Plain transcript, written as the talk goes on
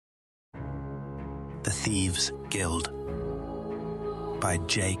The Thieves' Guild by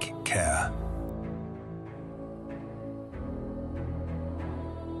Jake Kerr.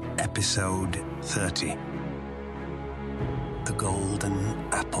 Episode 30. The Golden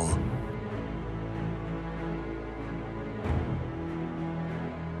Apple.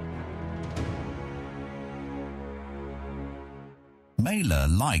 Mela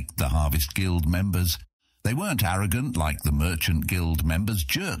liked the Harvest Guild members. They weren't arrogant like the Merchant Guild members,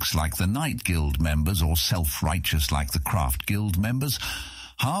 jerks like the Night Guild members, or self-righteous like the Craft Guild members.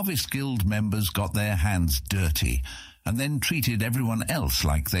 Harvest Guild members got their hands dirty and then treated everyone else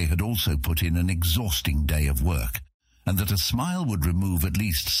like they had also put in an exhausting day of work, and that a smile would remove at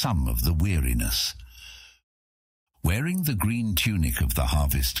least some of the weariness. Wearing the green tunic of the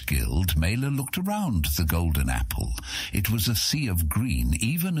Harvest Guild, Mela looked around the Golden Apple. It was a sea of green,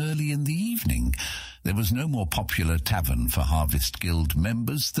 even early in the evening. There was no more popular tavern for Harvest Guild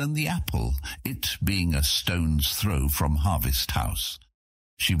members than the Apple, it being a stone's throw from Harvest House.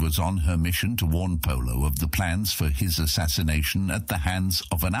 She was on her mission to warn Polo of the plans for his assassination at the hands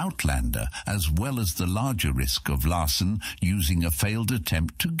of an outlander, as well as the larger risk of Larsen using a failed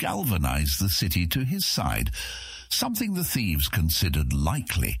attempt to galvanize the city to his side, something the thieves considered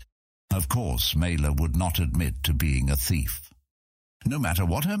likely. Of course, Mela would not admit to being a thief. No matter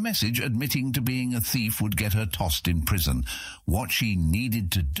what her message, admitting to being a thief would get her tossed in prison. What she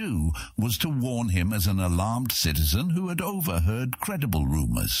needed to do was to warn him as an alarmed citizen who had overheard credible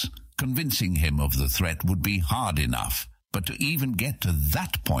rumors. Convincing him of the threat would be hard enough, but to even get to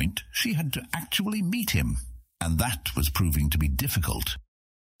that point, she had to actually meet him, and that was proving to be difficult.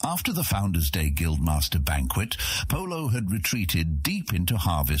 After the Founders' Day Guildmaster banquet, Polo had retreated deep into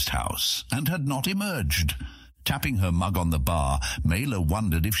Harvest House and had not emerged. Tapping her mug on the bar, Mela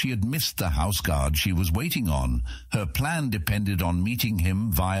wondered if she had missed the house guard she was waiting on. Her plan depended on meeting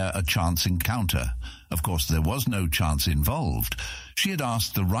him via a chance encounter. Of course, there was no chance involved. She had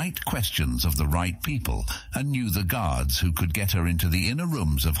asked the right questions of the right people and knew the guards who could get her into the inner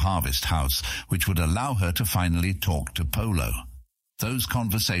rooms of Harvest House, which would allow her to finally talk to Polo. Those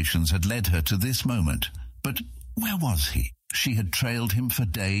conversations had led her to this moment. But where was he? She had trailed him for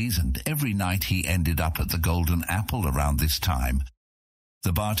days, and every night he ended up at the Golden Apple around this time.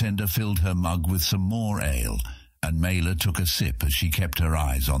 The bartender filled her mug with some more ale, and Mela took a sip as she kept her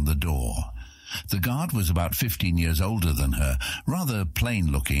eyes on the door. The guard was about 15 years older than her, rather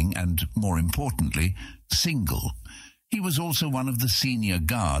plain-looking and, more importantly, single. He was also one of the senior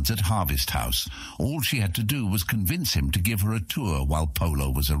guards at Harvest House. All she had to do was convince him to give her a tour while Polo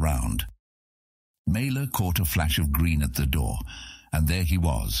was around. Mela caught a flash of green at the door, and there he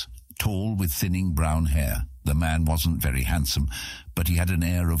was, tall with thinning brown hair. The man wasn't very handsome, but he had an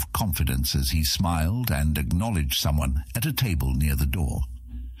air of confidence as he smiled and acknowledged someone at a table near the door.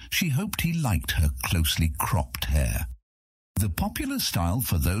 She hoped he liked her closely cropped hair. The popular style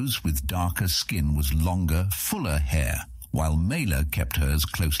for those with darker skin was longer, fuller hair, while Mela kept hers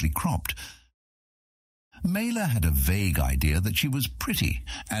closely cropped. Mela had a vague idea that she was pretty,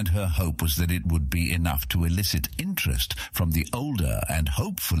 and her hope was that it would be enough to elicit interest from the older and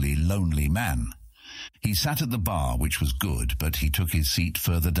hopefully lonely man. He sat at the bar, which was good, but he took his seat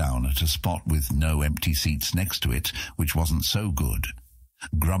further down at a spot with no empty seats next to it, which wasn't so good.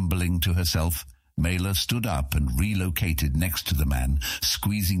 Grumbling to herself, Mela stood up and relocated next to the man,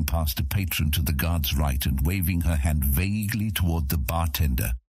 squeezing past a patron to the guard's right and waving her hand vaguely toward the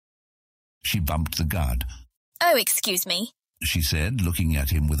bartender. She bumped the guard. "Oh, excuse me," she said, looking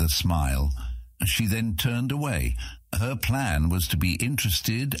at him with a smile. She then turned away. Her plan was to be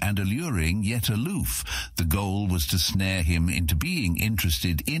interested and alluring, yet aloof. The goal was to snare him into being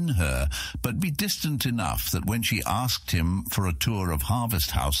interested in her, but be distant enough that when she asked him for a tour of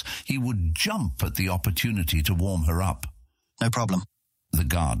Harvest House, he would jump at the opportunity to warm her up. "No problem," the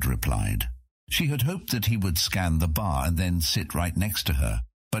guard replied. She had hoped that he would scan the bar and then sit right next to her,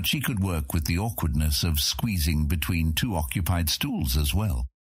 but she could work with the awkwardness of squeezing between two occupied stools as well.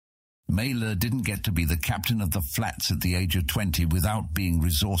 Mela didn't get to be the captain of the flats at the age of 20 without being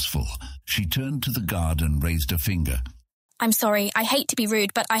resourceful. She turned to the guard and raised a finger. "I'm sorry, I hate to be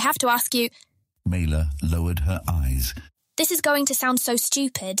rude, but I have to ask you..." Mela lowered her eyes. "This is going to sound so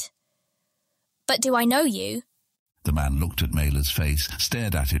stupid, but do I know you?" The man looked at Mela's face,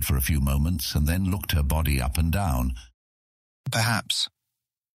 stared at it for a few moments, and then looked her body up and down. "Perhaps."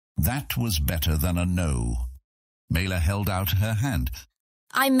 That was better than a no. Mela held out her hand.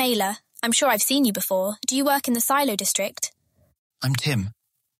 "I'm Mela. I'm sure I've seen you before. Do you work in the Silo district?" "I'm Tim."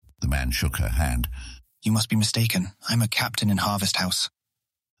 The man shook her hand. "You must be mistaken. I'm a captain in Harvest House."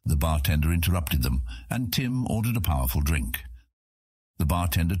 The bartender interrupted them, and Tim ordered a powerful drink. The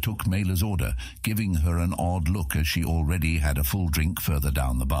bartender took Mailer's order, giving her an odd look as she already had a full drink further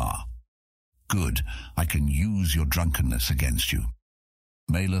down the bar. Good, I can use your drunkenness against you.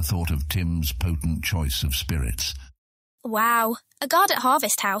 Mailer thought of Tim's potent choice of spirits. Wow, a guard at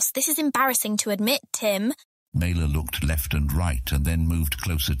Harvest House. This is embarrassing to admit, Tim. Mailer looked left and right and then moved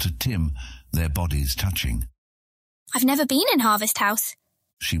closer to Tim, their bodies touching. I've never been in Harvest House,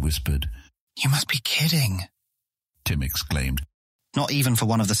 she whispered. You must be kidding. Tim exclaimed. Not even for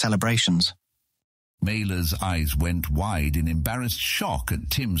one of the celebrations. Mailer's eyes went wide in embarrassed shock at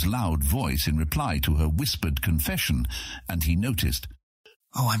Tim's loud voice in reply to her whispered confession, and he noticed.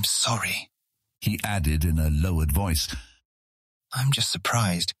 Oh, I'm sorry, he added in a lowered voice. I'm just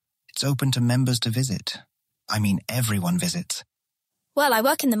surprised. It's open to members to visit. I mean, everyone visits. Well, I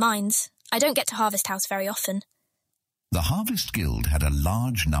work in the mines. I don't get to Harvest House very often. The Harvest Guild had a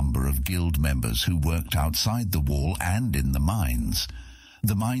large number of guild members who worked outside the wall and in the mines.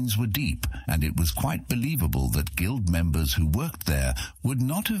 The mines were deep, and it was quite believable that guild members who worked there would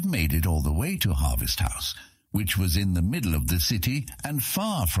not have made it all the way to Harvest House, which was in the middle of the city and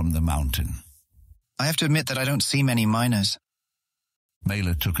far from the mountain. I have to admit that I don't see many miners.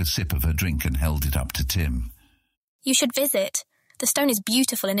 Mailer took a sip of her drink and held it up to Tim. You should visit. The stone is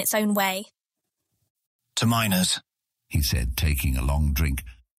beautiful in its own way. To miners, he said, taking a long drink.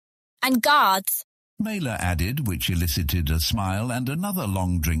 And guards, Mailer added, which elicited a smile and another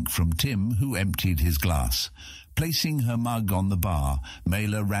long drink from Tim, who emptied his glass. Placing her mug on the bar,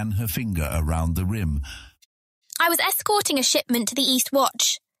 Mailer ran her finger around the rim. I was escorting a shipment to the East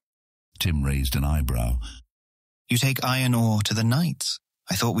Watch. Tim raised an eyebrow. You take iron ore to the Knights?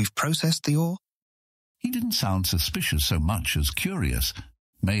 I thought we've processed the ore. He didn't sound suspicious so much as curious.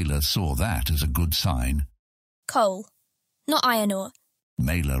 Mailer saw that as a good sign. Coal, not iron ore,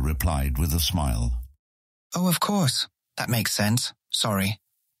 Mailer replied with a smile. Oh, of course. That makes sense. Sorry.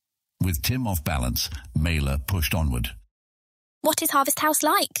 With Tim off balance, Mailer pushed onward. What is Harvest House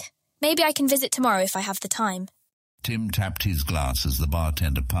like? Maybe I can visit tomorrow if I have the time. Tim tapped his glass as the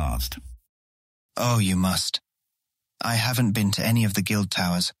bartender passed. Oh, you must. I haven't been to any of the guild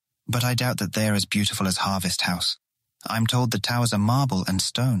towers, but I doubt that they're as beautiful as Harvest House. I'm told the towers are marble and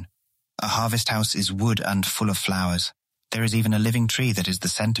stone. A Harvest House is wood and full of flowers. There is even a living tree that is the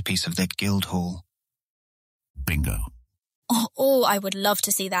centerpiece of their guild hall. Bingo. Oh, I would love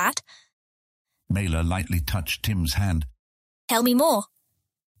to see that. Mailer lightly touched Tim's hand. Tell me more.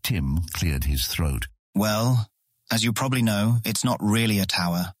 Tim cleared his throat. Well, as you probably know, it's not really a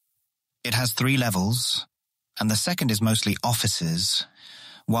tower. It has 3 levels, and the second is mostly offices,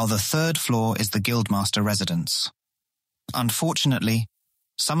 while the 3rd floor is the Guildmaster residence. Unfortunately,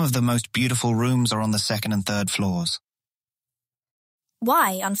 some of the most beautiful rooms are on the 2nd and 3rd floors.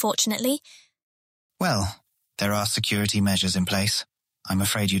 Why, unfortunately? Well, there are security measures in place. I'm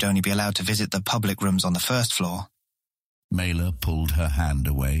afraid you'd only be allowed to visit the public rooms on the 1st floor. Mailer pulled her hand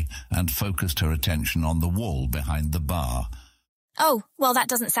away and focused her attention on the wall behind the bar. Oh, well, that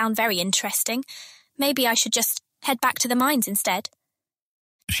doesn't sound very interesting. Maybe I should just head back to the mines instead.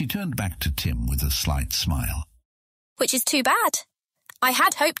 She turned back to Tim with a slight smile. Which is too bad. I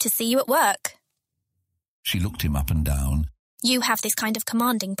had hoped to see you at work. She looked him up and down. You have this kind of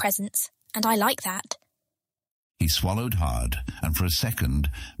commanding presence, and I like that. He swallowed hard, and for a second,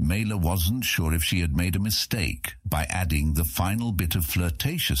 Mailer wasn't sure if she had made a mistake by adding the final bit of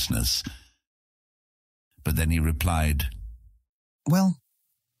flirtatiousness. But then he replied, Well,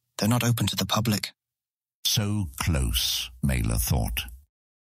 they're not open to the public. So close, Mailer thought.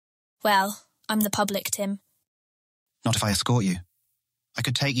 Well, I'm the public, Tim. Not if I escort you. I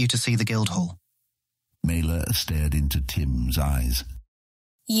could take you to see the guild hall. Mailer stared into Tim's eyes.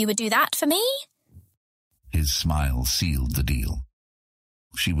 You would do that for me? His smile sealed the deal.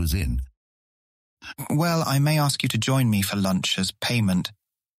 She was in. Well, I may ask you to join me for lunch as payment.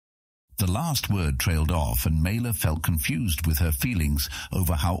 The last word trailed off, and Mailer felt confused with her feelings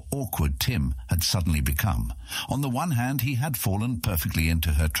over how awkward Tim had suddenly become. On the one hand, he had fallen perfectly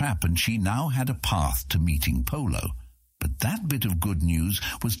into her trap, and she now had a path to meeting Polo. But that bit of good news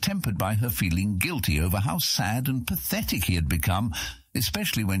was tempered by her feeling guilty over how sad and pathetic he had become,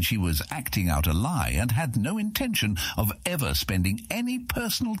 especially when she was acting out a lie and had no intention of ever spending any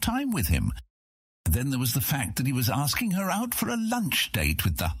personal time with him. Then there was the fact that he was asking her out for a lunch date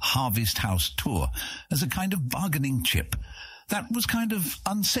with the Harvest House tour as a kind of bargaining chip. That was kind of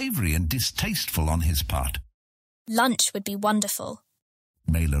unsavory and distasteful on his part. Lunch would be wonderful,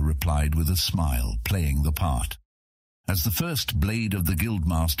 Mailer replied with a smile, playing the part. As the first blade of the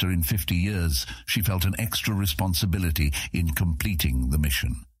Guildmaster in 50 years, she felt an extra responsibility in completing the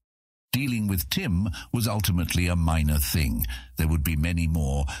mission. Dealing with Tim was ultimately a minor thing. There would be many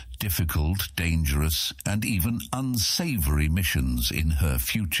more difficult, dangerous, and even unsavory missions in her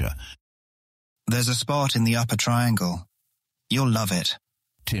future. There's a spot in the upper triangle. You'll love it,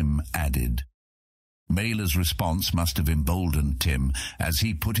 Tim added. Mayla's response must have emboldened Tim as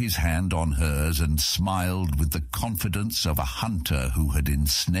he put his hand on hers and smiled with the confidence of a hunter who had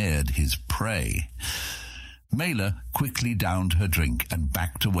ensnared his prey. Mayla quickly downed her drink and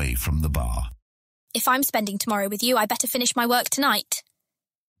backed away from the bar. If I'm spending tomorrow with you, I better finish my work tonight.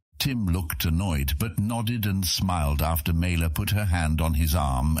 Tim looked annoyed, but nodded and smiled after Mayla put her hand on his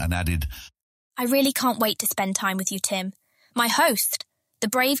arm and added, I really can't wait to spend time with you, Tim. My host, the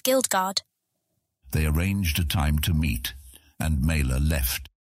brave Guildguard. They arranged a time to meet, and Mayla left.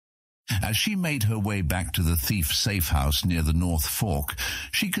 As she made her way back to the thief's safe house near the North Fork,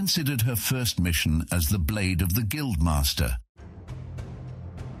 she considered her first mission as the blade of the Guildmaster.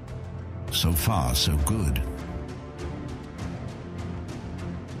 So far, so good.